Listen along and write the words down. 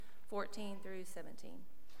14 through 17.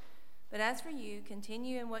 But as for you,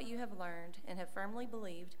 continue in what you have learned and have firmly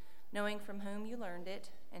believed, knowing from whom you learned it,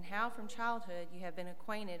 and how from childhood you have been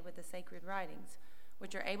acquainted with the sacred writings,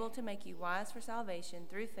 which are able to make you wise for salvation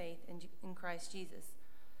through faith in Christ Jesus.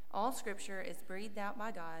 All Scripture is breathed out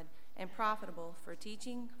by God and profitable for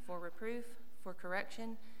teaching, for reproof, for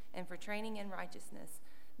correction, and for training in righteousness,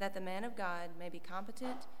 that the man of God may be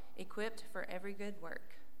competent, equipped for every good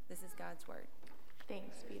work. This is God's word.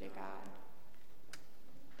 Thanks be to God.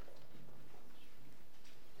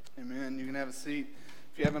 Amen. You can have a seat.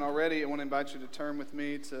 If you haven't already, I want to invite you to turn with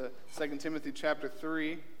me to 2 Timothy chapter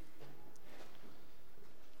 3.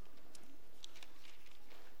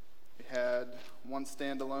 We had one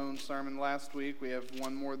standalone sermon last week. We have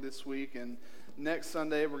one more this week. And next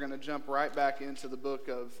Sunday, we're going to jump right back into the book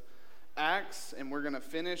of Acts, and we're going to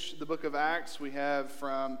finish the book of Acts. We have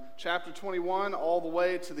from chapter 21 all the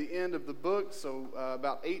way to the end of the book, so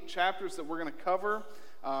about 8 chapters that we're going to cover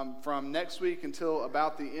from next week until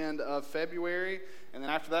about the end of February. And then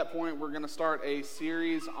after that point, we're going to start a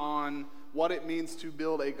series on what it means to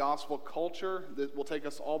build a gospel culture that will take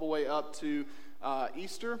us all the way up to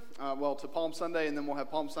Easter, to Palm Sunday, and then we'll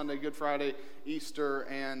have Palm Sunday, Good Friday, Easter,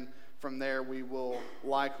 and from there we will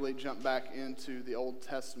likely jump back into the Old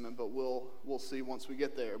Testament, but we'll see once we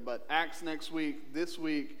get there. But Acts next week. This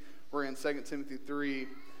week we're in 2 Timothy 3,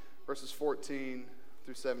 verses 14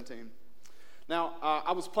 through 17. Now,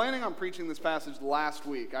 I was planning on preaching this passage last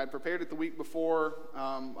week. I had prepared it the week before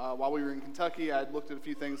while we were in Kentucky. I had looked at a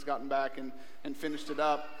few things, gotten back, and finished it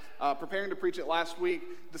up. Preparing to preach it last week.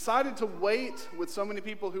 Decided to wait with so many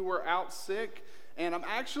people who were out sick, and I'm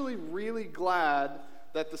actually really glad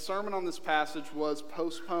that the sermon on this passage was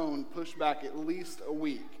postponed, pushed back at least a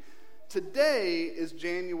week. Today is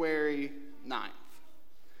January 9th,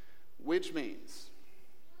 which means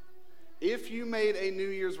if you made a New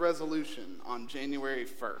Year's resolution on January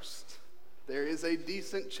 1st, there is a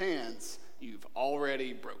decent chance you've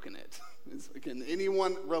already broken it. Can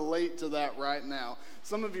anyone relate to that right now?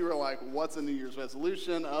 Some of you are like, what's a New Year's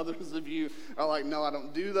resolution? Others of you are like, no, I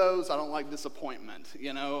don't do those. I don't like disappointment.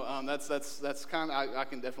 You know, that's kind of, I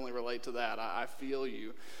can definitely relate to that. I feel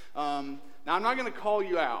you. Now, I'm not going to call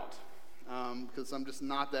you out because I'm just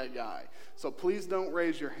not that guy. So please don't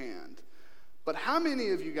raise your hand. But how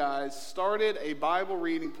many of you guys started a Bible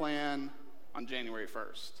reading plan on January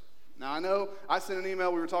 1st? Now, I know I sent an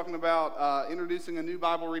email. We were talking about introducing a new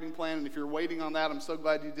Bible reading plan, and if you're waiting on that, I'm so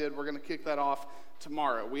glad you did. We're going to kick that off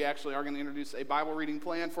tomorrow. We actually are going to introduce a Bible reading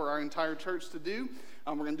plan for our entire church to do.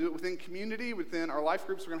 We're going to do it within community, within our life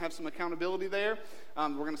groups. We're going to have some accountability there. We're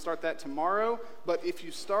going to start that tomorrow. But if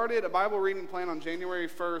you started a Bible reading plan on January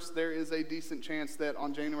 1st, there is a decent chance that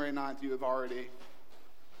on January 9th you have already,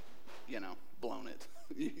 blown it.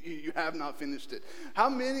 You have not finished it. How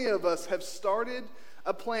many of us have started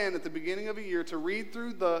a plan at the beginning of a year to read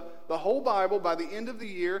through the whole Bible by the end of the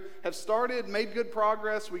year, have started, made good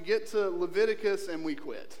progress, we get to Leviticus and we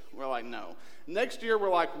quit? We're like, no. Next year we're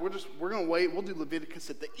like, we're going to wait, we'll do Leviticus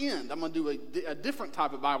at the end. I'm going to do a different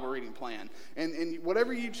type of Bible reading plan. And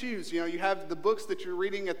whatever you choose, you have the books that you're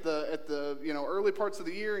reading at the early parts of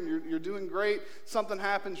the year and you're doing great. Something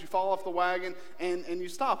happens, you fall off the wagon and you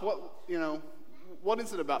stop. What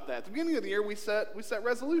is it about that? At the beginning of the year, we set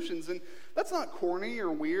resolutions, and that's not corny or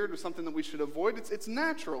weird or something that we should avoid. It's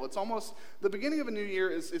natural. It's almost, the beginning of a new year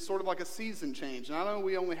is sort of like a season change. And I know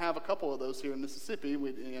we only have a couple of those here in Mississippi,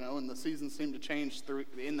 and the seasons seem to change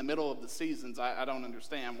in the middle of the seasons. I don't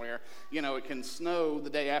understand where, it can snow the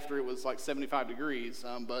day after it was like 75 degrees,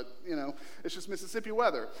 but it's just Mississippi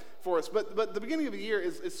weather for us. But the beginning of the year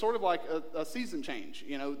is sort of like a season change.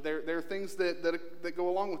 There are things that go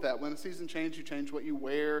along with that. When a season changes, you change what you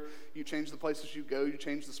wear, you change the places you go, you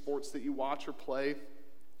change the sports that you watch or play.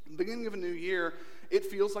 The beginning of a new year, it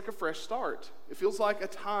feels like a fresh start. It feels like a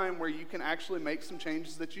time where you can actually make some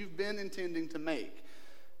changes that you've been intending to make.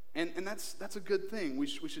 And that's a good thing. We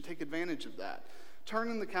should take advantage of that.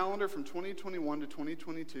 Turning the calendar from 2021 to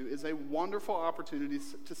 2022 is a wonderful opportunity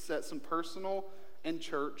to set some personal and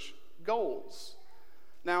church goals.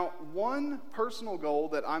 Now, one personal goal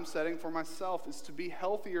that I'm setting for myself is to be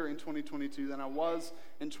healthier in 2022 than I was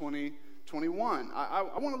in 2021. I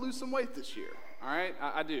want to lose some weight this year, all right?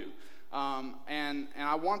 I do. And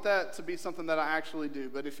I want that to be something that I actually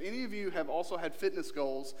do. But if any of you have also had fitness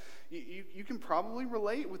goals, you can probably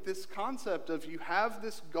relate with this concept of you have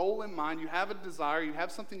this goal in mind, you have a desire, you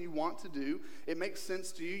have something you want to do, it makes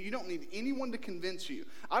sense to you. You don't need anyone to convince you.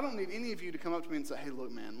 I don't need any of you to come up to me and say, hey,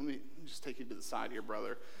 look, man, let me just take you to the side here,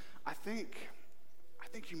 brother. I think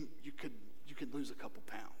you could could lose a couple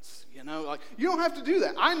pounds. Like, you don't have to do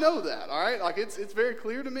that. I know that, all right? Like, it's very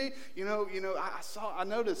clear to me. I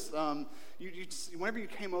noticed whenever you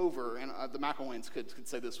came over, and the McElwains could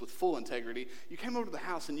say this with full integrity, you came over to the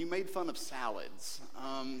house and you made fun of salads,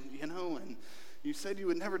 and you said you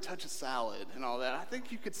would never touch a salad and all that. I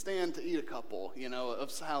think you could stand to eat a couple,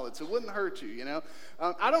 of salads. It wouldn't hurt you,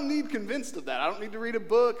 I don't need convinced of that. I don't need to read a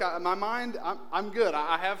book. My mind, I'm good.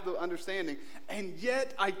 I have the understanding. And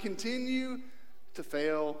yet I continue to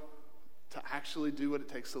fail to actually do what it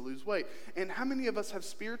takes to lose weight. And how many of us have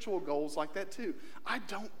spiritual goals like that too? I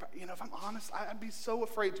don't, if I'm honest, I'd be so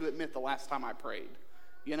afraid to admit the last time I prayed.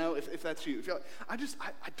 If that's you. If you're like, I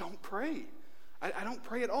don't pray. I don't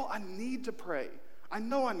pray at all. I need to pray. I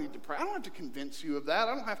know I need to pray. I don't have to convince you of that.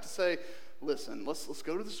 I don't have to say, listen, let's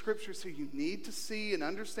go to the scriptures so you need to see and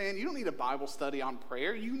understand. You don't need a Bible study on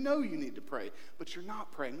prayer. You know you need to pray, but you're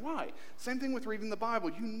not praying. Why? Same thing with reading the Bible.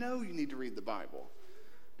 You know you need to read the Bible.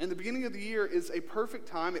 And the beginning of the year is a perfect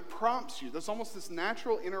time. It prompts you. There's almost this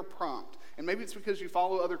natural inner prompt. And maybe it's because you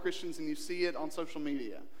follow other Christians and you see it on social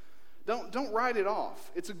media. Don't write it off.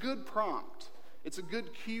 It's a good prompt. It's a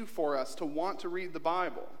good cue for us to want to read the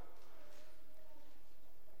Bible.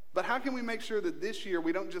 But how can we make sure that this year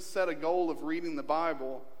we don't just set a goal of reading the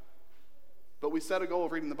Bible, but we set a goal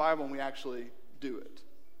of reading the Bible and we actually do it?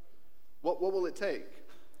 What will it take?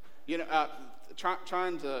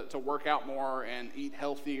 Trying to work out more and eat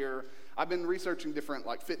healthier. I've been researching different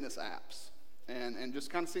fitness apps and just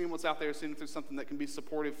kind of seeing what's out there, seeing if there's something that can be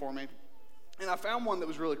supportive for me. And I found one that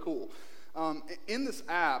was really cool. In this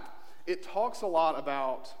app, it talks a lot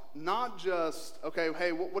about not just, okay,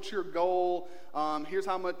 hey, what's your goal? Here's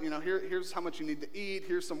how much, here's how much you need to eat.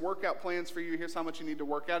 Here's some workout plans for you. Here's how much you need to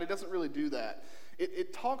work out. It doesn't really do that.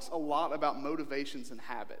 It talks a lot about motivations and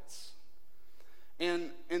habits. And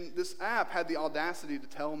this app had the audacity to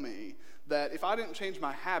tell me that if I didn't change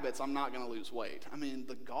my habits, I'm not going to lose weight. I mean,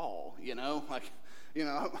 the gall, I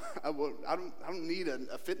don't need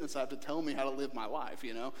a fitness app to tell me how to live my life,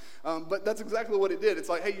 But that's exactly what it did. It's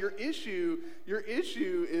like, hey, your issue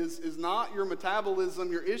is not your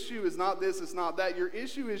metabolism. Your issue is not this, it's not that. Your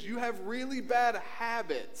issue is you have really bad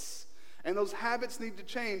habits, and those habits need to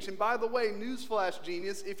change. And by the way, newsflash,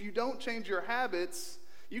 genius, if you don't change your habits,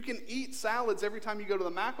 you can eat salads every time you go to the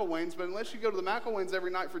McElwains, but unless you go to the McElwains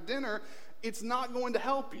every night for dinner, it's not going to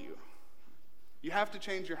help you. You have to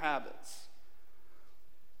change your habits.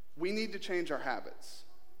 We need to change our habits,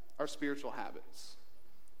 our spiritual habits.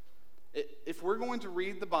 If we're going to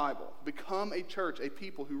read the Bible, become a church, a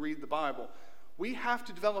people who read the Bible, we have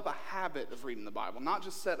to develop a habit of reading the Bible, not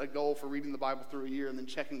just set a goal for reading the Bible through a year and then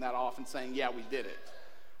checking that off and saying, yeah, we did it.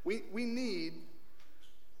 We need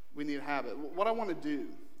a habit. What I want to do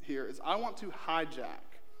here is I want to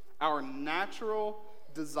hijack our natural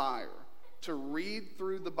desire to read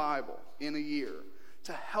through the Bible in a year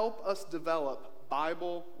to help us develop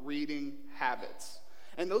Bible reading habits.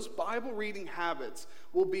 And those Bible reading habits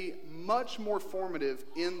will be much more formative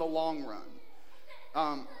in the long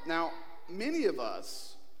run. Now, many of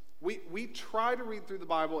us, we try to read through the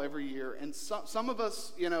Bible every year, and some of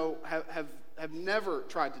us, have never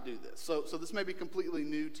tried to do this. So this may be completely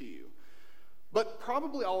new to you. But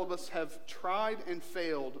probably all of us have tried and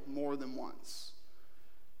failed more than once.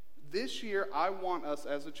 This year, I want us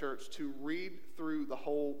as a church to read through the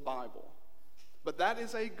whole Bible. But that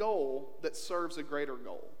is a goal that serves a greater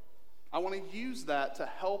goal. I want to use that to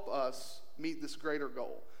help us meet this greater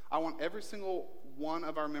goal. I want every single one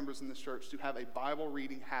of our members in this church to have a Bible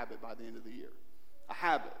reading habit by the end of the year. A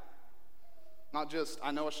habit. Not just,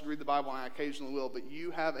 I know I should read the Bible and I occasionally will, but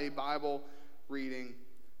you have a Bible reading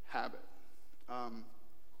habit.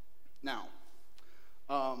 Now,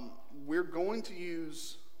 we're going to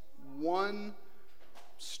use one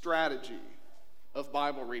strategy of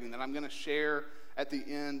Bible reading that I'm going to share at the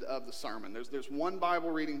end of the sermon. There's one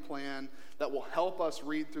Bible reading plan that will help us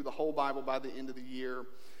read through the whole Bible by the end of the year.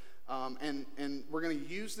 And we're going to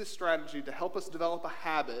use this strategy to help us develop a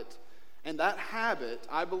habit. And that habit,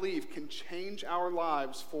 I believe, can change our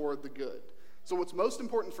lives for the good. So what's most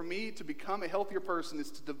important for me to become a healthier person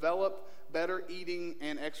is to develop better eating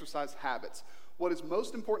and exercise habits. What is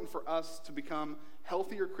most important for us to become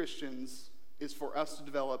healthier Christians is for us to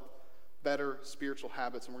develop better spiritual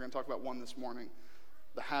habits. And we're going to talk about one this morning,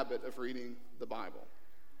 the habit of reading the Bible.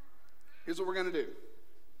 Here's what we're going to do.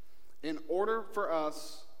 In order for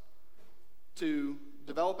us to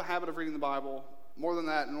develop a habit of reading the Bible, more than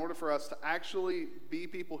that, in order for us to actually be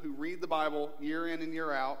people who read the Bible year in and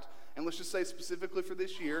year out, and let's just say specifically for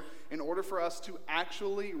this year, in order for us to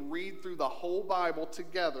actually read through the whole Bible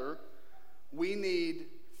together, we need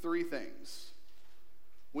three things.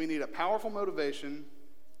 We need a powerful motivation,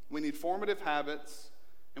 we need formative habits,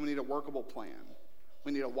 and we need a workable plan.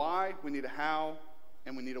 We need a why, we need a how,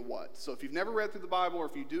 and we need a what. So if you've never read through the Bible, or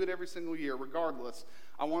if you do it every single year, regardless,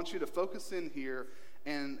 I want you to focus in here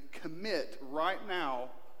and commit right now,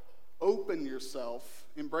 open yourself,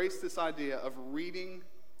 embrace this idea of reading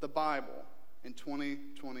the Bible in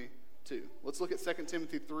 2022. Let's look at 2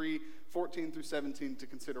 Timothy 3:14 through 17 to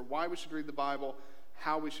consider why we should read the Bible,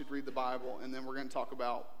 how we should read the Bible, and then we're going to talk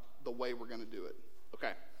about the way we're going to do it.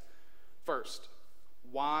 Okay, first,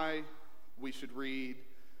 why we should read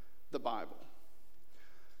the Bible.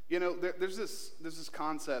 You know, there's this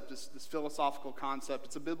concept, this philosophical concept.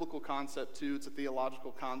 It's a biblical concept too. It's a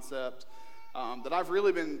theological concept that I've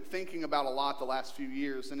really been thinking about a lot the last few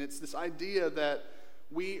years. And it's this idea that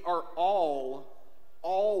we are all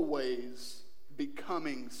always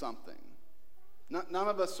becoming something. None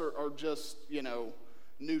of us are just,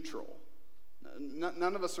 neutral.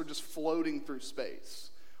 None of us are just floating through space.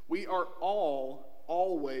 We are all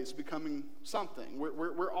always becoming something.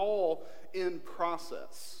 We're all in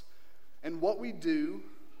process. And what we do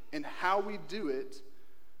and how we do it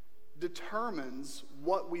determines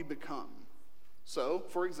what we become. So,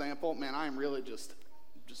 for example, man, I am really just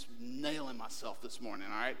nailing myself this morning,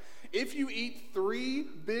 all right? If you eat 3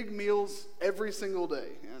 big meals every single day,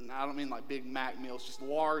 and I don't mean like Big Mac meals, just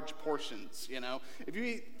large portions, If you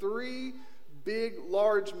eat 3 big,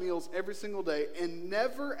 large meals every single day and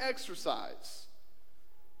never exercise,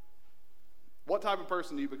 what type of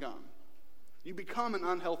person do you become? You become an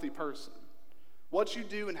unhealthy person. What you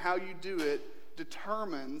do and how you do it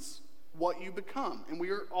determines what you become. And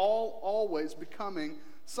we are all always becoming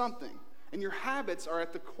something. And your habits are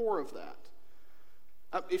at the core of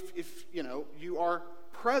that. If you are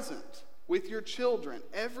present with your children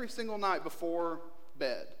every single night before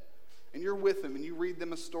bed, and you're with them and you read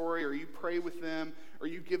them a story, or you pray with them, or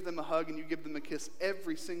you give them a hug and you give them a kiss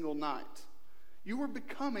every single night, you are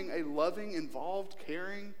becoming a loving, involved,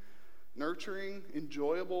 caring, nurturing,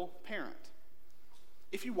 enjoyable parent.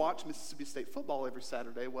 If you watch Mississippi State football every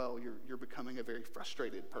Saturday, well, you're becoming a very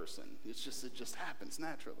frustrated person. It just happens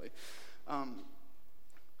naturally.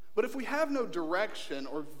 But if we have no direction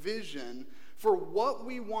or vision for what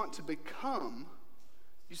we want to become,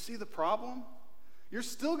 you see the problem? You're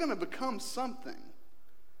still going to become something.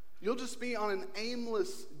 You'll just be on an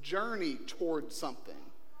aimless journey toward something.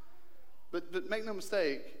 But make no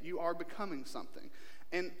mistake, you are becoming something.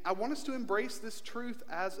 And I want us to embrace this truth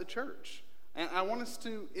as a church. And I want us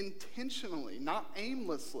to intentionally, not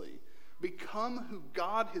aimlessly, become who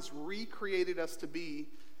God has recreated us to be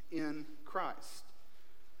in Christ.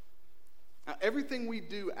 Now, everything we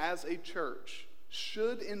do as a church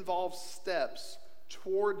should involve steps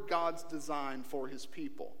toward God's design for his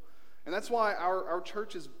people. And that's why our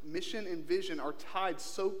church's mission and vision are tied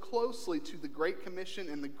so closely to the Great Commission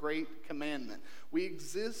and the Great Commandment. We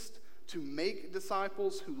exist to make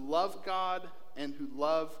disciples who love God and who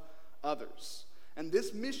love others. And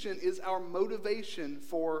this mission is our motivation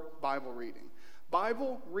for Bible reading.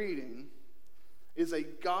 Bible reading is a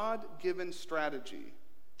God-given strategy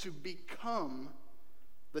to become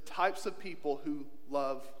the types of people who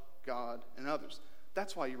love God and others.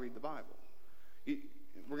 That's why you read the Bible.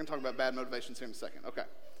 We're going to talk about bad motivations here in a second. Okay.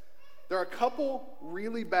 There are a couple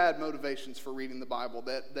really bad motivations for reading the Bible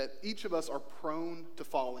that each of us are prone to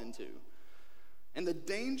fall into. And the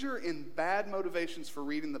danger in bad motivations for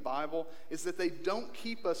reading the Bible is that they don't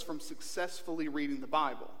keep us from successfully reading the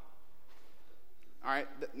Bible. All right?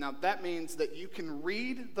 Now, that means that you can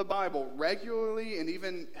read the Bible regularly and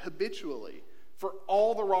even habitually for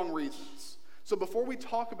all the wrong reasons. So before we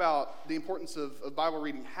talk about the importance of Bible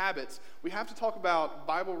reading habits, we have to talk about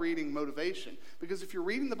Bible reading motivation. Because if you're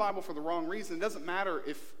reading the Bible for the wrong reason, it doesn't matter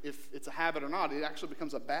if it's a habit or not. It actually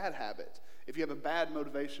becomes a bad habit if you have a bad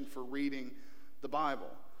motivation for reading the Bible.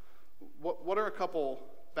 What are a couple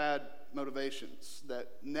bad motivations that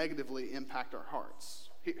negatively impact our hearts?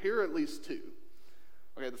 Here are at least 2.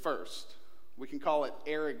 Okay, the first, we can call it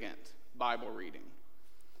arrogant Bible reading.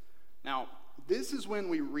 Now, this is when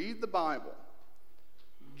we read the Bible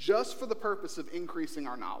just for the purpose of increasing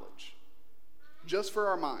our knowledge, just for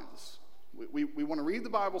our minds. We want to read the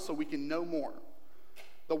Bible so we can know more.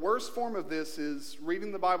 The worst form of this is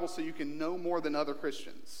reading the Bible so you can know more than other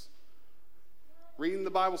Christians. Reading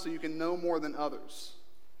the Bible so you can know more than others.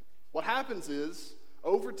 What happens is,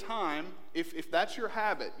 over time, if that's your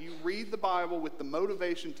habit, you read the Bible with the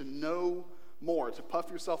motivation to know more, to puff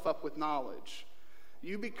yourself up with knowledge,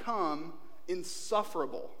 you become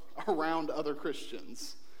insufferable around other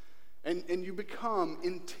Christians. And you become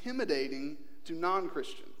intimidating to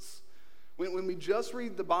non-Christians. When we just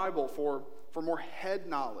read the Bible for more head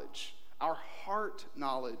knowledge, our heart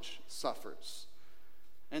knowledge suffers.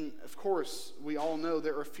 And of course, we all know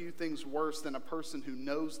there are few things worse than a person who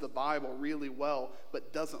knows the Bible really well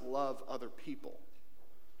but doesn't love other people,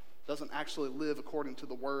 doesn't actually live according to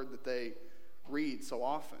the word that they read so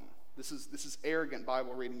often. This is arrogant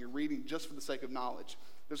Bible reading. You're reading just for the sake of knowledge.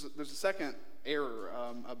 There's a second error,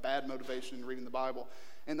 a bad motivation in reading the Bible,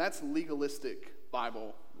 and that's legalistic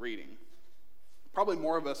Bible reading. Probably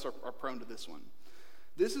more of us are prone to this one.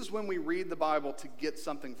 This is when we read the Bible to get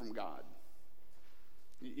something from God.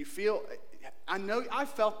 You feel, I know, I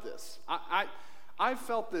felt this. I've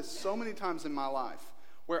felt this so many times in my life,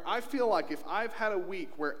 where I feel like if I've had a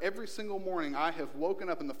week where every single morning I have woken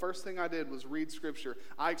up and the first thing I did was read Scripture,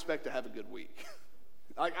 I expect to have a good week.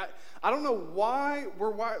 Like I don't know why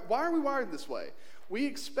are we wired this way? We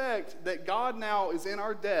expect that God now is in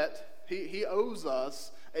our debt. He owes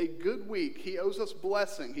us a good week. He owes us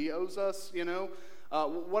blessing. He owes us,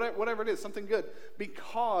 whatever it is, something good,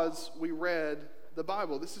 because we read the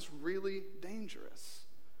Bible. This is really dangerous.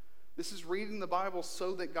 This is reading the Bible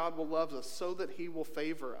so that God will love us, so that he will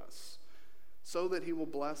favor us, so that he will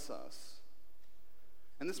bless us.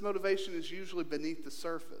 And this motivation is usually beneath the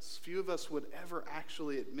surface. Few of us would ever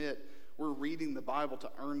actually admit we're reading the Bible to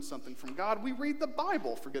earn something from God. We read the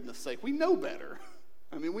Bible, for goodness sake. We know better.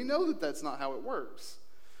 I mean, we know that that's not how it works.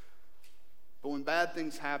 But when bad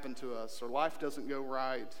things happen to us or life doesn't go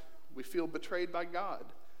right, we feel betrayed by God.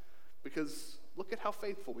 Because look at how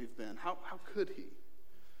faithful we've been. How could he?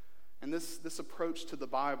 And this approach to the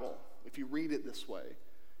Bible, if you read it this way,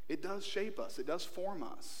 it does shape us. It does form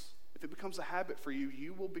us. If it becomes a habit for you,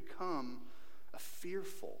 you will become a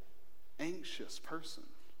fearful, anxious person.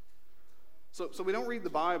 So we don't read the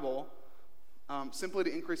Bible simply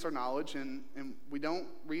to increase our knowledge, and we don't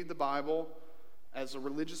read the Bible as a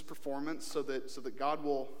religious performance so that God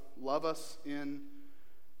will love us in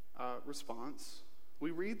response. We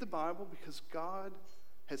read the Bible because God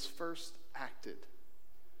has first acted.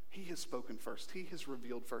 He has spoken first. He has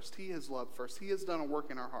revealed first. He has loved first. He has done a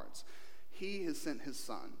work in our hearts. He has sent his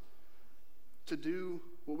Son to do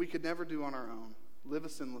what we could never do on our own, live a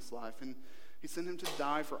sinless life. And he sent him to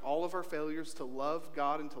die for all of our failures, to love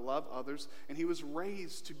God and to love others. And he was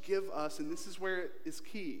raised to give us, and this is where it is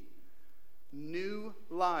key, new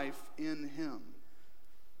life in him.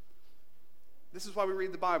 This is why we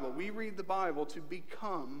read the Bible. We read the Bible to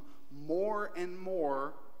become more and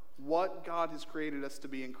more what God has created us to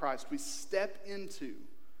be in Christ. We step into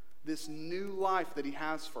this new life that he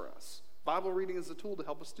has for us. Bible reading is a tool to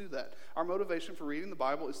help us do that. Our motivation for reading the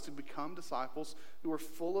Bible is to become disciples who are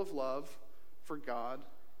full of love for God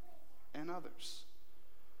and others.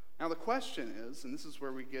 Now the question is, and this is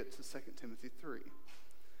where we get to 2 Timothy 3,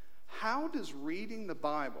 how does reading the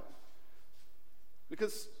Bible,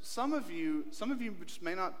 because some of you just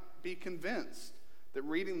may not be convinced that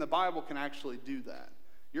reading the Bible can actually do that.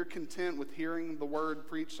 You're content with hearing the word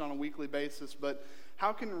preached on a weekly basis, but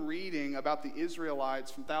how can reading about the Israelites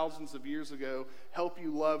from thousands of years ago help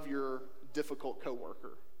you love your difficult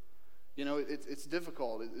coworker? You know, it's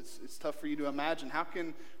difficult. It's tough for you to imagine. How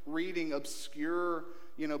can reading obscure,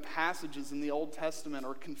 passages in the Old Testament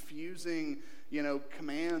or confusing,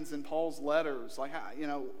 commands in Paul's letters,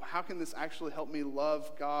 how can this actually help me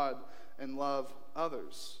love God and love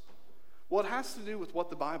others? Well, it has to do with what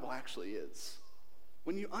the Bible actually is.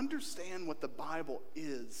 When you understand what the Bible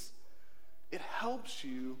is, it helps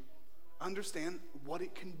you understand what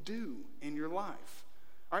it can do in your life.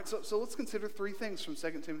 All right, so let's consider three things from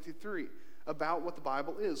 2 Timothy 3 about what the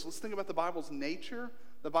Bible is. Let's think about the Bible's nature,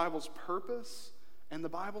 the Bible's purpose, and the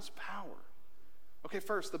Bible's power. Okay,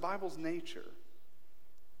 first, the Bible's nature.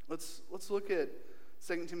 Let's look at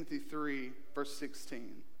 2 Timothy 3, verse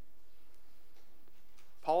 16.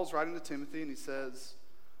 Paul's writing to Timothy, and he says,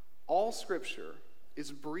 "All Scripture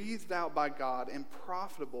is breathed out by God and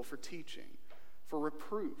profitable for teaching, for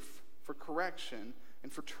reproof, for correction,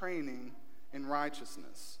 and for training in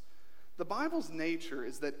righteousness." The Bible's nature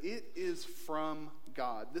is that it is from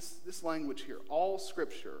God. This language here, all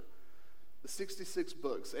Scripture, the 66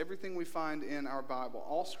 books, everything we find in our Bible,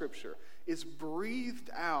 all Scripture, is breathed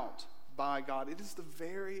out by God. It is the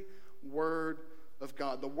very Word of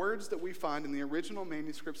God. The words that we find in the original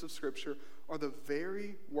manuscripts of Scripture are the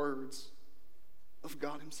very words of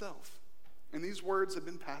God himself. And these words have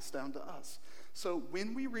been passed down to us. So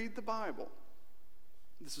when we read the Bible,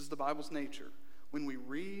 this is the Bible's nature. When we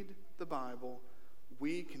read the Bible,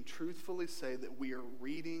 we can truthfully say that we are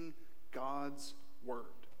reading God's Word.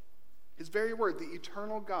 His very Word, the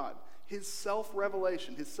eternal God, his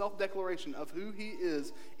self-revelation, his self-declaration of who he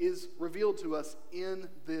is revealed to us in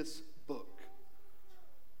this book.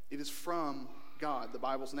 It is from God, the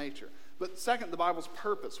Bible's nature. But second, the Bible's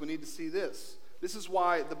purpose. We need to see this. This is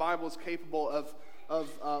why the Bible is capable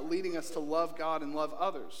of leading us to love God and love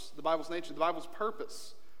others. The Bible's nature, the Bible's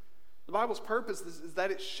purpose. The Bible's purpose is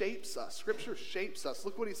that it shapes us. Scripture shapes us.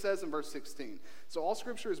 Look what he says in verse 16. So all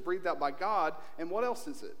Scripture is breathed out by God, and what else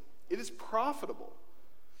is it? It is profitable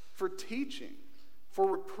for teaching, for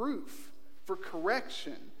reproof, for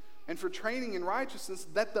correction, and for training in righteousness,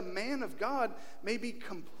 that the man of God may be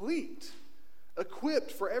complete,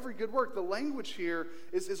 equipped for every good work. The language here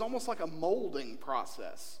is almost like a molding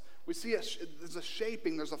process. We see there's a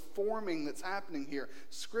shaping, there's a forming that's happening here.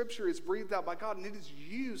 Scripture is breathed out by God, and it is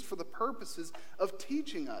used for the purposes of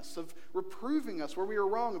teaching us, of reproving us where we are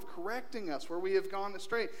wrong, of correcting us where we have gone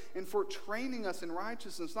astray, and for training us in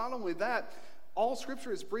righteousness. Not only that, all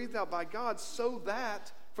Scripture is breathed out by God so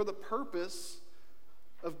that for the purpose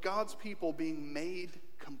of God's people being made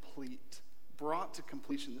complete, brought to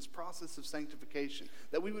completion, this process of sanctification,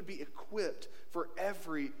 that we would be equipped for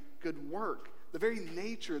every good work. The very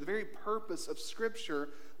nature, the very purpose of Scripture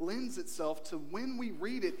lends itself to when we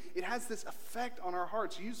read it, it has this effect on our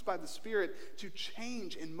hearts used by the Spirit to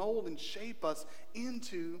change and mold and shape us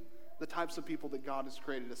into the types of people that God has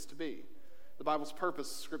created us to be. The Bible's purpose,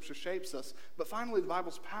 Scripture shapes us. But finally, the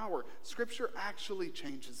Bible's power, Scripture actually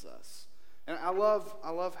changes us. And I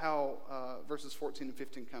love how verses 14 and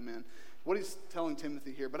 15 come in. What he's telling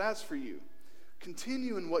Timothy here, but as for you,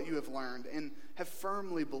 continue in what you have learned and have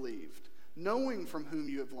firmly believed, knowing from whom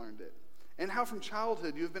you have learned it, and how from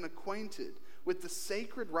childhood you have been acquainted with the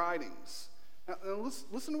sacred writings. Now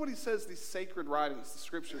listen to what he says these sacred writings, the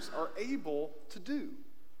Scriptures, are able to do,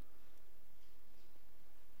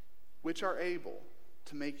 which are able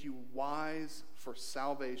to make you wise for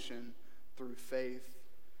salvation through faith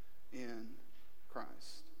in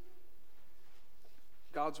Christ.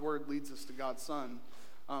 God's word leads us to God's Son.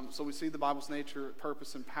 So we see the Bible's nature,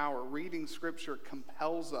 purpose, and power. Reading Scripture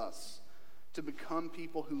compels us to become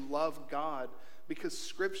people who love God because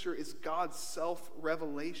Scripture is God's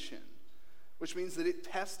self-revelation, which means that it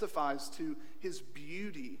testifies to His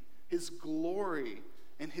beauty, His glory,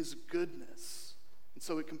 and His goodness. And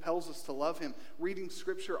so it compels us to love Him. Reading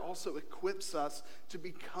Scripture also equips us to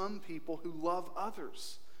become people who love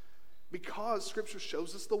others, because Scripture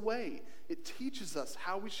shows us the way. It teaches us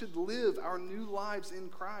how we should live our new lives in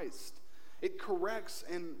Christ. It corrects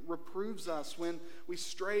and reproves us when we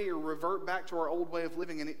stray or revert back to our old way of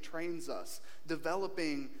living, and it trains us,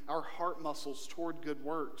 developing our heart muscles toward good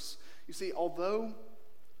works. You see, although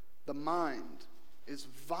the mind is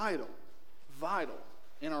vital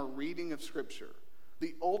in our reading of Scripture,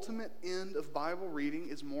 the ultimate end of Bible reading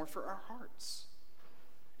is more for our hearts.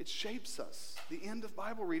 It shapes us. The end of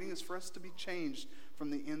Bible reading is for us to be changed from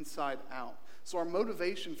the inside out. So our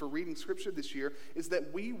motivation for reading Scripture this year is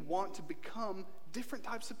that we want to become different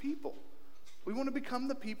types of people. We want to become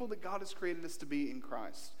the people that God has created us to be in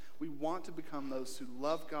Christ. We want to become those who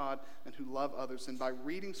love God and who love others. And by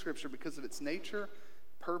reading Scripture, because of its nature,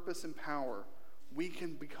 purpose, and power, we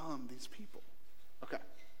can become these people. Okay,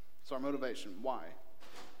 so our motivation, why?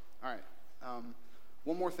 All right,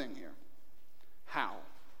 one more thing here. How?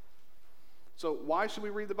 So why should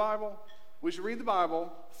we read the Bible? We should read the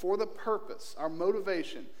Bible for the purpose. Our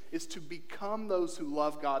motivation is to become those who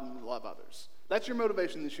love God and love others. That's your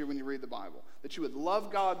motivation this year when you read the Bible, that you would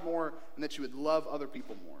love God more and that you would love other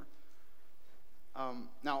people more.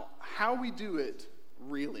 Now, how we do it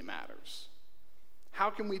really matters.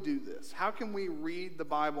 How can we do this? How can we read the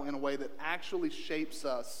Bible in a way that actually shapes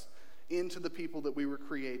us into the people that we were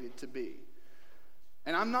created to be?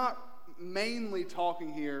 And I'm not mainly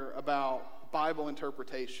talking here about Bible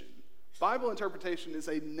interpretation. Bible interpretation is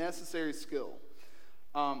a necessary skill.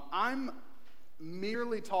 I'm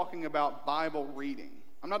merely talking about Bible reading.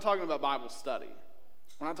 I'm not talking about Bible study.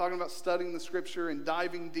 We're not talking about studying the Scripture and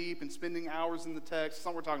diving deep and spending hours in the text. That's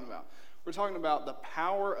not what we're talking about. We're talking about the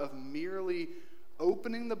power of merely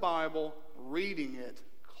opening the Bible, reading it,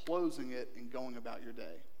 closing it, and going about your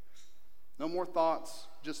day. No more thoughts,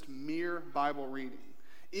 just mere Bible reading.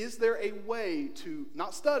 Is there a way to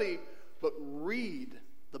not study, but read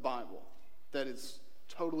the Bible that is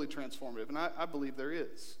totally transformative? And I believe there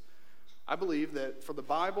is. I believe that for the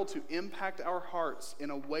Bible to impact our hearts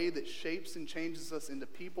in a way that shapes and changes us into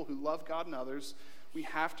people who love God and others, we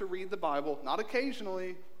have to read the Bible, not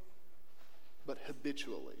occasionally, but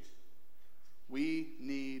habitually. We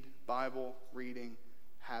need Bible reading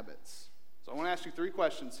habits. So I want to ask you 3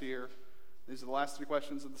 questions here. These are the last 3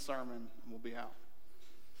 questions of the sermon, and we'll be out.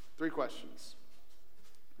 3 questions.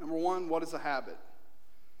 Number 1, what is a habit?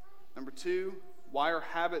 Number 2, why are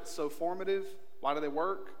habits so formative? Why do they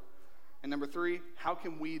work? And number 3, how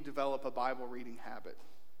can we develop a Bible reading habit?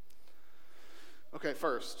 Okay,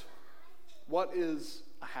 first, what is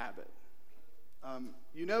a habit?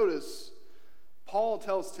 You notice Paul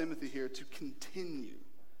tells Timothy here to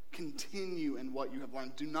continue in what you have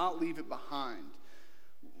learned. Do not leave it behind.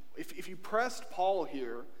 If you pressed Paul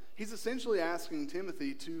here, he's essentially asking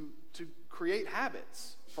Timothy to create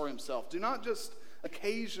habits for himself. Do not just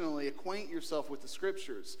occasionally acquaint yourself with the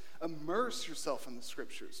Scriptures. Immerse yourself in the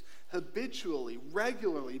Scriptures. Habitually,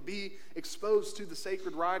 regularly be exposed to the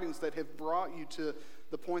sacred writings that have brought you to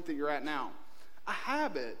the point that you're at now. A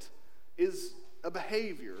habit is a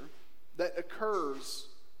behavior that occurs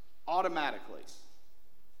automatically.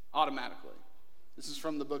 Automatically. This is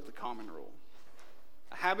from the book, The Common Rule.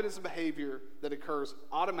 A habit is a behavior that occurs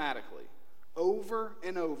automatically, over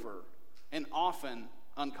and over, and often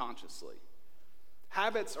unconsciously.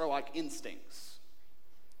 Habits are like instincts.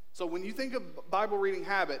 So when you think of Bible reading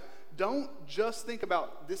habit, don't just think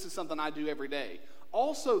about this is something I do every day.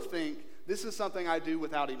 Also think this is something I do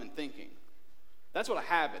without even thinking. That's what a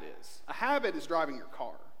habit is. A habit is driving your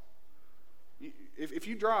car. If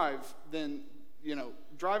you drive, then,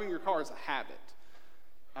 driving your car is a habit.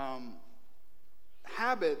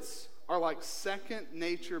 Habits are like second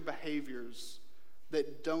nature behaviors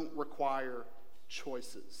that don't require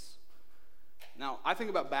choices. Now, I think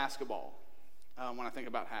about basketball when I think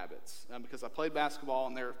about habits, because I played basketball,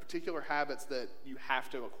 and there are particular habits that you have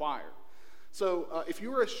to acquire. So if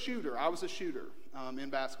you were a shooter, I was a shooter in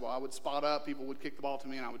basketball. I would spot up, people would kick the ball to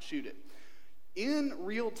me, and I would shoot it. In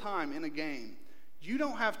real time, in a game, you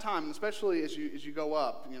don't have time, especially as you go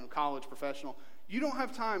up, college, professional, you don't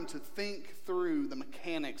have time to think through the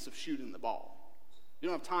mechanics of shooting the ball. You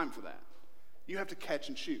don't have time for that. You have to catch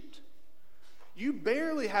and shoot. You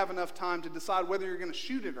barely have enough time to decide whether you're going to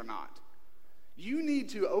shoot it or not. You need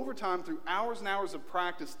to, over time, through hours and hours of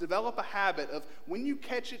practice, develop a habit of when you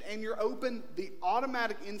catch it and you're open, the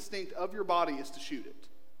automatic instinct of your body is to shoot it.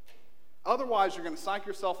 Otherwise, you're going to psych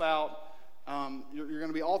yourself out. You're going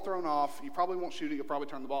to be all thrown off. You probably won't shoot it. You'll probably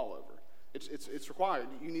turn the ball over. It's required.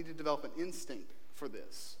 You need to develop an instinct for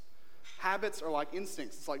this. Habits are like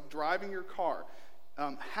instincts. It's like driving your car.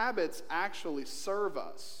 Habits actually serve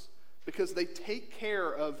us because they take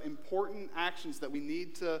care of important actions that we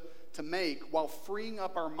need to make while freeing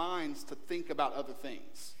up our minds to think about other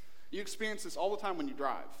things. You experience this all the time when you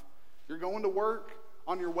drive. You're going to work.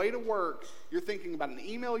 On your way to work, you're thinking about an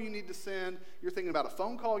email you need to send. You're thinking about a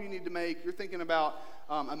phone call you need to make. You're thinking about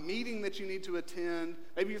a meeting that you need to attend.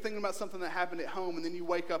 Maybe you're thinking about something that happened at home, and then you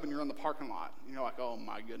wake up and you're in the parking lot. And you're like, oh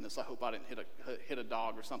my goodness, I hope I didn't hit a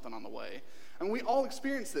dog or something on the way. And we all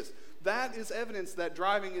experience this. That is evidence that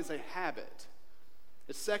driving is a habit.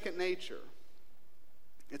 It's second nature.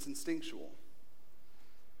 It's instinctual.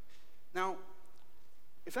 Now,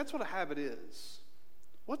 if that's what a habit is,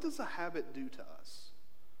 what does a habit do to us?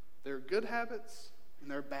 There are good habits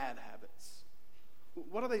and there are bad habits.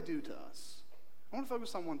 What do they do to us? I want to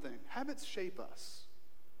focus on one thing. Habits shape us.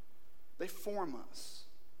 They form us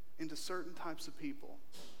into certain types of people.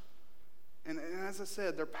 And as I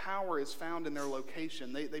said, their power is found in their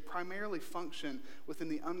location. They primarily function within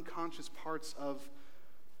the unconscious parts of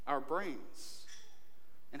our brains.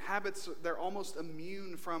 And habits, they're almost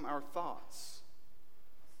immune from our thoughts.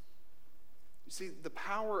 You see, the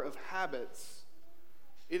power of habits,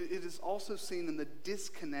 it is also seen in the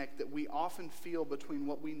disconnect that we often feel between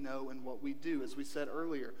what we know and what we do. As we said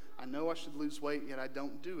earlier, I know I should lose weight, yet I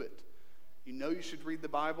don't do it. You know you should read the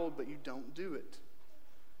Bible, but you don't do it.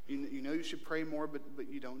 You know you should pray more, but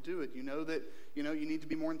you don't do it. You know that you need to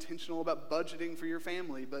be more intentional about budgeting for your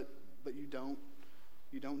family, but you don't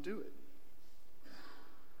do it.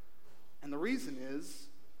 And the reason is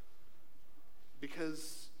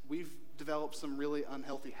because we've developed some really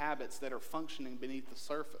unhealthy habits that are functioning beneath the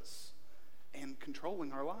surface and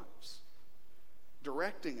controlling our lives,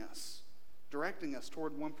 directing us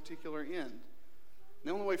toward one particular end. And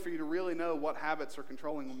the only way for you to really know what habits are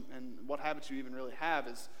controlling and what habits you even really have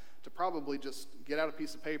is to probably just get out a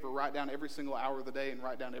piece of paper, write down every single hour of the day, and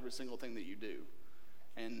write down every single thing that you do.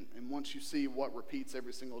 And once you see what repeats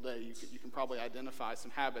every single day, you can probably identify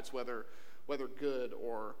some habits, whether good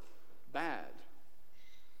or bad.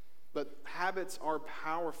 But habits are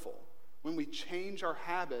powerful. When we change our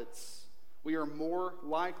habits, we are more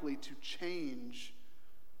likely to change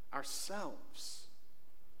ourselves.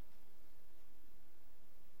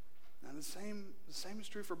 Now the same is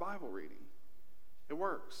true for Bible reading. It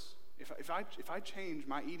works. If I change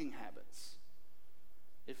my eating habits,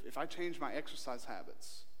 if I change my exercise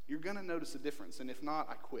habits, you're going to notice a difference. And if not,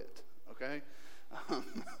 I quit, okay?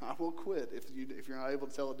 I will quit if you're not able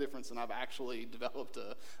to tell the difference and I've actually developed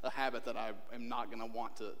a habit that I am not going to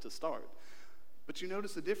want to start. But you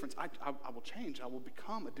notice the difference. I will change. I will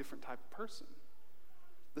become a different type of person.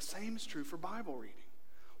 The same is true for Bible reading.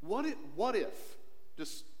 What if,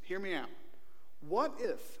 just hear me out, what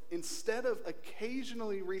if instead of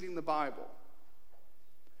occasionally reading the Bible,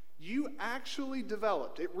 you actually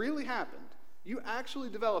developed, it really happened, you actually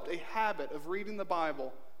developed a habit of reading the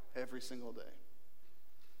Bible every single day?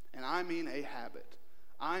 And I mean a habit.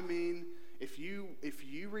 I mean, if you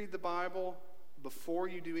read the Bible before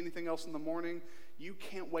you do anything else in the morning, you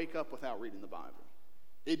can't wake up without reading the Bible.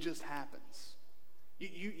 It just happens.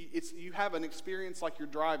 You have an experience like you're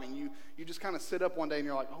driving. You just kind of sit up one day and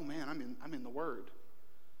you're like, oh man, I'm in the Word.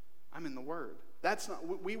 I'm in the Word. That's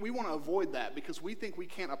not, we want to avoid that because we think we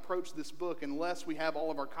can't approach this book unless we have all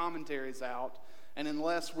of our commentaries out and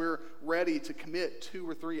unless we're ready to commit 2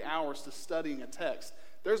 or 3 hours to studying a text.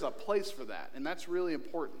 There's a place for that, and that's really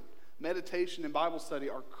important. Meditation and Bible study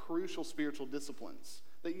are crucial spiritual disciplines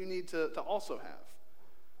that you need to also have.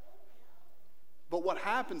 But what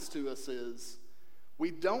happens to us is we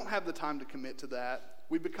don't have the time to commit to that.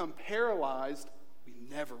 We become paralyzed. We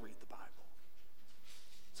never read the Bible.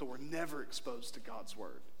 So we're never exposed to God's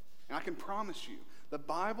Word. And I can promise you, the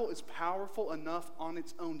Bible is powerful enough on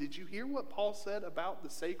its own. Did you hear what Paul said about the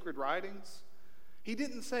sacred writings? He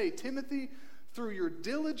didn't say, Timothy, through your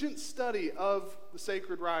diligent study of the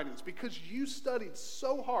sacred writings, because you studied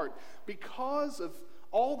so hard, because of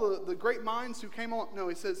all the great minds who came along. No,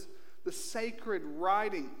 he says, the sacred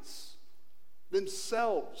writings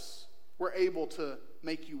themselves were able to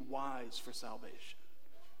make you wise for salvation.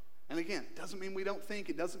 And again, it doesn't mean we don't think,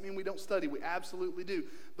 it doesn't mean we don't study, we absolutely do.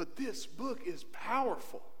 But this book is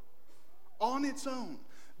powerful on its own.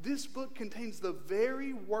 This book contains the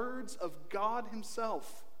very words of God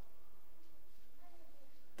himself.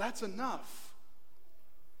 That's enough.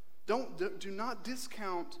 Do not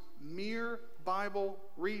discount mere Bible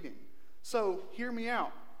reading. So, hear me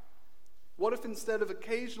out. What if instead of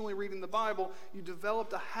occasionally reading the Bible, you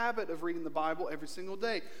developed a habit of reading the Bible every single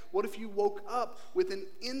day? What if you woke up with an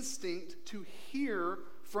instinct to hear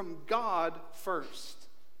from God first?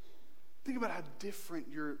 Think about how different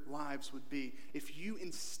your lives would be if you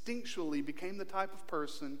instinctually became the type of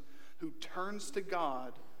person who turns to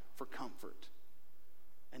God for comfort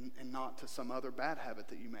and not to some other bad habit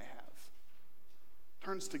that you may have.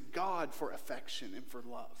 Turns to God for affection and for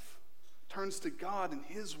love. Turns to God and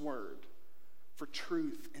his word for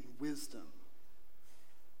truth and wisdom,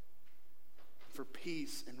 for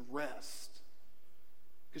peace and rest.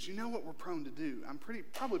 Because you know what we're prone to do. I'm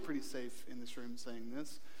probably pretty safe in this room saying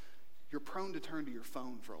this. You're prone to turn to your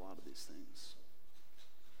phone for a lot of these things.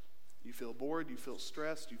 You feel bored, you feel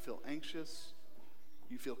stressed, you feel anxious,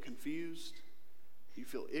 you feel confused, you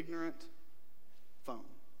feel ignorant. Phone,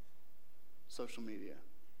 social media,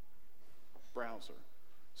 browser,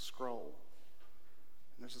 scroll.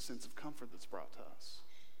 And there's a sense of comfort that's brought to us.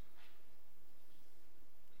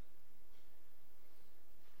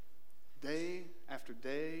 Day after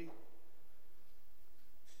day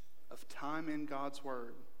of time in God's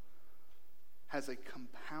Word has a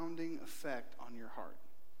compounding effect on your heart.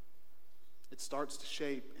 It starts to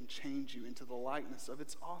shape and change you into the likeness of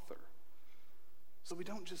its author. So we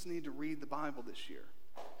don't just need to read the Bible this year.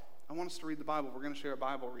 I want us to read the Bible. We're going to share a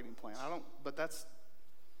Bible reading plan. But that's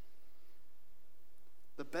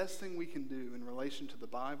the best thing we can do in relation to the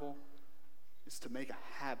Bible is to make a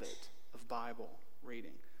habit of Bible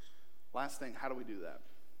reading. Last thing, how do we do that?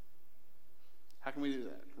 How can we do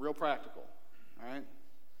that? Real practical, all right?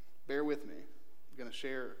 Bear with me. I'm going to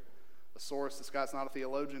share a source. This guy's not a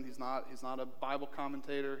theologian. He's not a Bible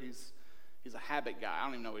commentator. He's a habit guy. I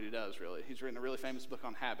don't even know what he does, really. He's written a really famous book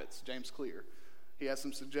on habits, James Clear. He has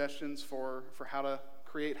some suggestions for how to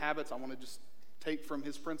create habits. I want to just take from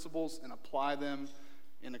his principles and apply them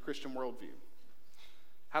in a Christian worldview.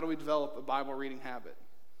 How do we develop a Bible reading habit?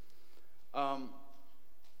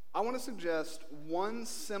 I want to suggest one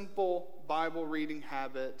simple Bible reading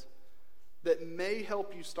habit that may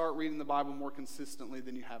help you start reading the Bible more consistently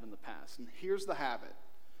than you have in the past. And here's the habit.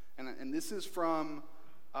 And this is from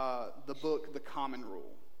the book, The Common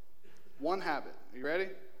Rule. One habit. Are you ready?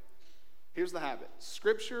 Here's the habit.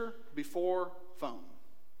 Scripture before phone.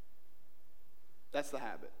 That's the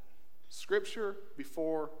habit. Scripture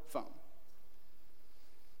before phone.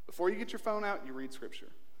 Before you get your phone out, you read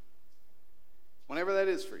Scripture. Whenever that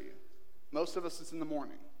is for you. Most of us, it's in the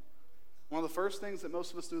morning. One of the first things that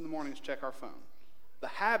most of us do in the morning is check our phone. The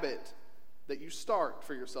habit that you start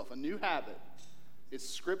for yourself, a new habit, is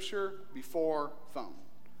Scripture before phone.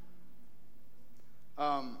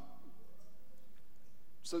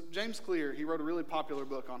 So James Clear, he wrote a really popular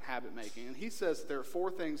book on habit making, and he says that there are 4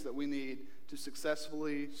 things that we need to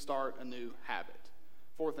successfully start a new habit.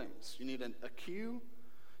 4 things. You need a cue.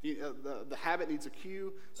 The habit needs a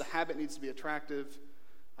cue. The habit needs to be attractive.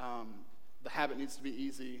 The habit needs to be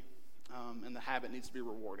easy. And the habit needs to be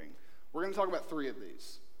rewarding. We're going to talk about 3 of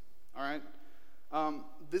these. All right?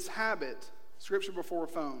 This habit, scripture before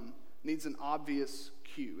phone, needs an obvious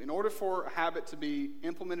cue. In order for a habit to be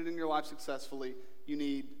implemented in your life successfully, you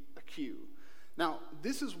need a cue. Now,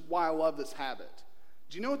 this is why I love this habit.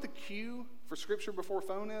 Do you know what the cue for scripture before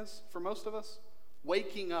phone is for most of us?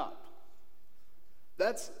 Waking up.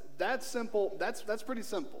 That's simple. That's pretty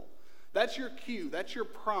simple. That's your cue. That's your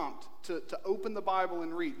prompt to open the Bible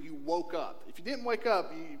and read. You woke up. If you didn't wake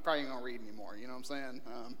up, you probably ain't gonna read anymore. You know what I'm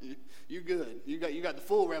saying? You're good. You got the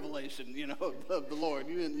full revelation, of the Lord.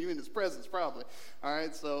 You in His presence probably. All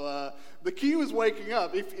right. So the cue is waking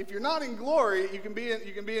up. If you're not in glory, you can be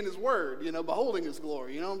in His Word. Beholding His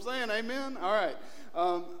glory. You know what I'm saying? Amen. All right.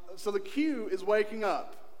 So the cue is waking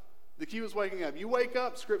up. The cue is waking up. You wake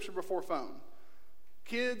up. Scripture before phone.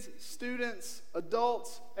 Kids, students,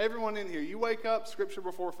 adults, everyone in here, you wake up, scripture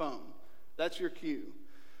before phone. That's your cue.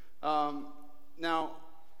 Now,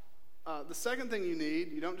 the second thing you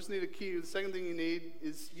need, you don't just need a cue, the second thing you need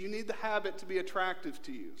is you need the habit to be attractive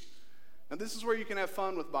to you. Now, this is where you can have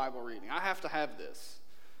fun with Bible reading. I have to have this.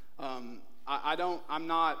 I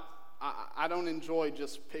don't enjoy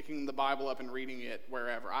just picking the Bible up and reading it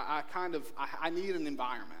wherever. I need an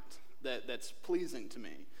environment that's pleasing to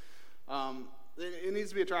me. It needs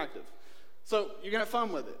to be attractive. So you're going to have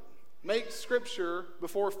fun with it. Make scripture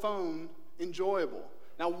before phone enjoyable.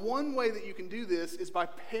 Now, one way that you can do this is by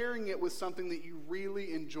pairing it with something that you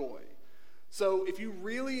really enjoy. So if you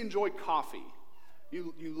really enjoy coffee,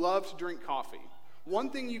 you love to drink coffee, one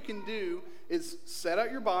thing you can do is set out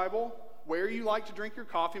your Bible where you like to drink your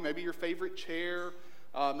coffee, maybe your favorite chair,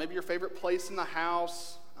 maybe your favorite place in the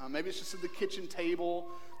house, maybe it's just at the kitchen table,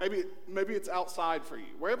 maybe it's outside for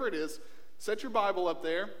you. Wherever it is, set your Bible up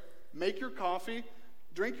there, make your coffee,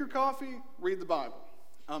 drink your coffee, read the Bible.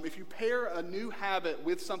 If you pair a new habit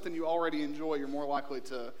with something you already enjoy, you're more likely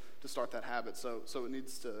to start that habit, so it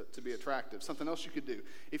needs to be attractive. Something else you could do.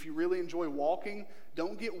 If you really enjoy walking,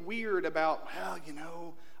 don't get weird about,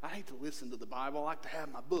 I hate to listen to the Bible, I like to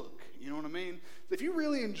have my book, you know what I mean? If you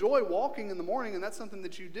really enjoy walking in the morning and that's something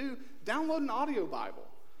that you do, download an audio Bible.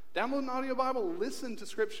 Download an audio Bible, listen to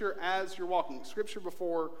Scripture as you're walking. Scripture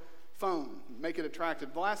before phone, make it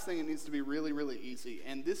attractive. The last thing, it needs to be really, really easy.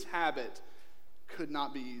 And this habit could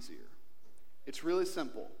not be easier. It's really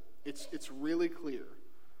simple. It's really clear.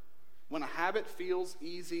 When a habit feels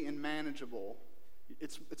easy and manageable,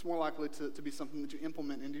 it's more likely to be something that you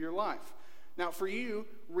implement into your life. Now, for you,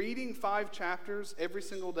 reading 5 chapters every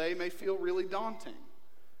single day may feel really daunting,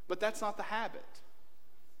 but that's not the habit.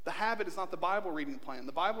 The habit is not the Bible reading plan.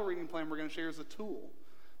 The Bible reading plan we're going to share is a tool.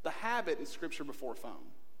 The habit is scripture before phone.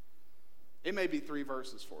 It may be 3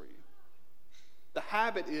 verses for you. The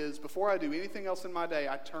habit is, before I do anything else in my day,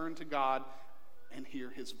 I turn to God and hear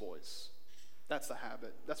His voice. That's the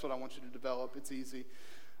habit. That's what I want you to develop. It's easy.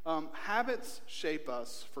 Habits shape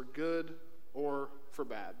us for good or for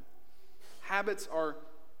bad. Habits are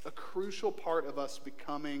a crucial part of us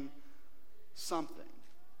becoming something.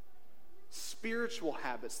 Spiritual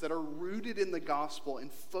habits that are rooted in the gospel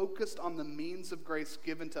and focused on the means of grace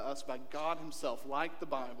given to us by God Himself, like the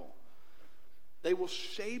Bible. They will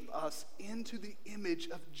shape us into the image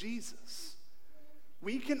of Jesus.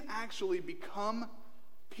 We can actually become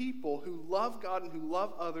people who love God and who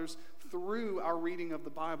love others through our reading of the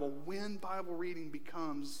Bible when Bible reading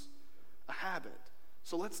becomes a habit.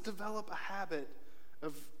 So let's develop a habit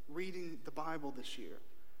of reading the Bible this year,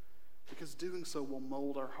 because doing so will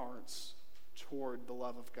mold our hearts toward the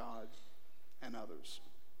love of God and others.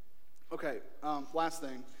 Okay, last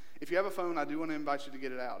thing. If you have a phone, I do want to invite you to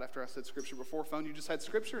get it out. After I said scripture before phone, you just had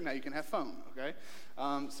scripture, now you can have phone, okay?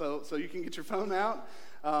 So you can get your phone out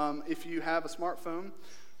if you have a smartphone.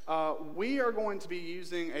 We are going to be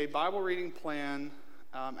using a Bible reading plan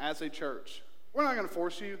as a church. We're not going to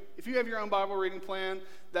force you. If you have your own Bible reading plan,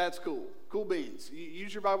 that's cool. Cool beans. You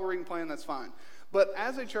use your Bible reading plan, that's fine. But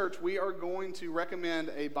as a church, we are going to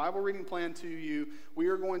recommend a Bible reading plan to you. We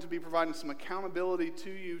are going to be providing some accountability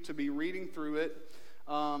to you to be reading through it.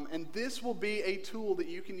 And this will be a tool that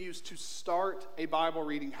you can use to start a Bible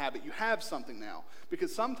reading habit. You have something now.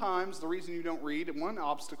 Because sometimes the reason you don't read, one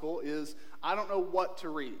obstacle is, I don't know what to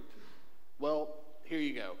read. Well, here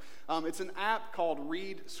you go. It's an app called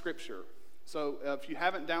Read Scripture. So if you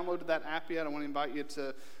haven't downloaded that app yet, I want to invite you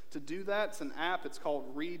to do that. It's an app. It's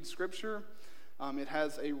called Read Scripture. It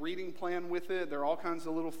has a reading plan with it. There are all kinds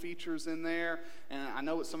of little features in there. And I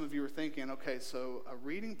know what some of you are thinking, okay, so a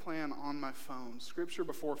reading plan on my phone, scripture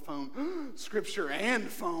before phone, scripture and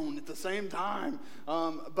phone at the same time.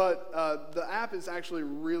 But the app is actually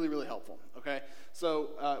really, really helpful, okay?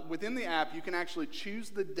 So within the app, you can actually choose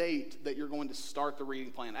the date that you're going to start the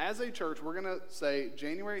reading plan. As a church, we're going to say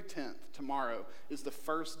January 10th, tomorrow, is the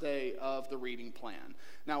first day of the reading plan.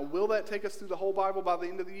 Now, will that take us through the whole Bible by the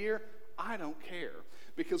end of the year? I don't care,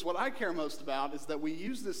 because what I care most about is that we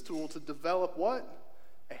use this tool to develop what?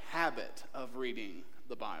 A habit of reading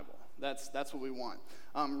the Bible. That's what we want.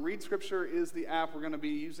 Read Scripture is the app. We're going to be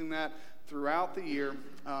using that throughout the year,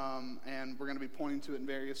 and we're going to be pointing to it in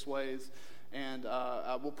various ways. And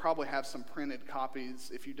we'll probably have some printed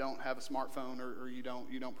copies if you don't have a smartphone or you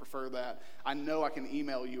don't prefer that. I know I can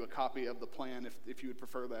email you a copy of the plan if you would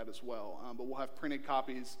prefer that as well. But we'll have printed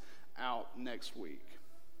copies out next week.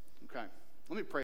 Okay, let me pray.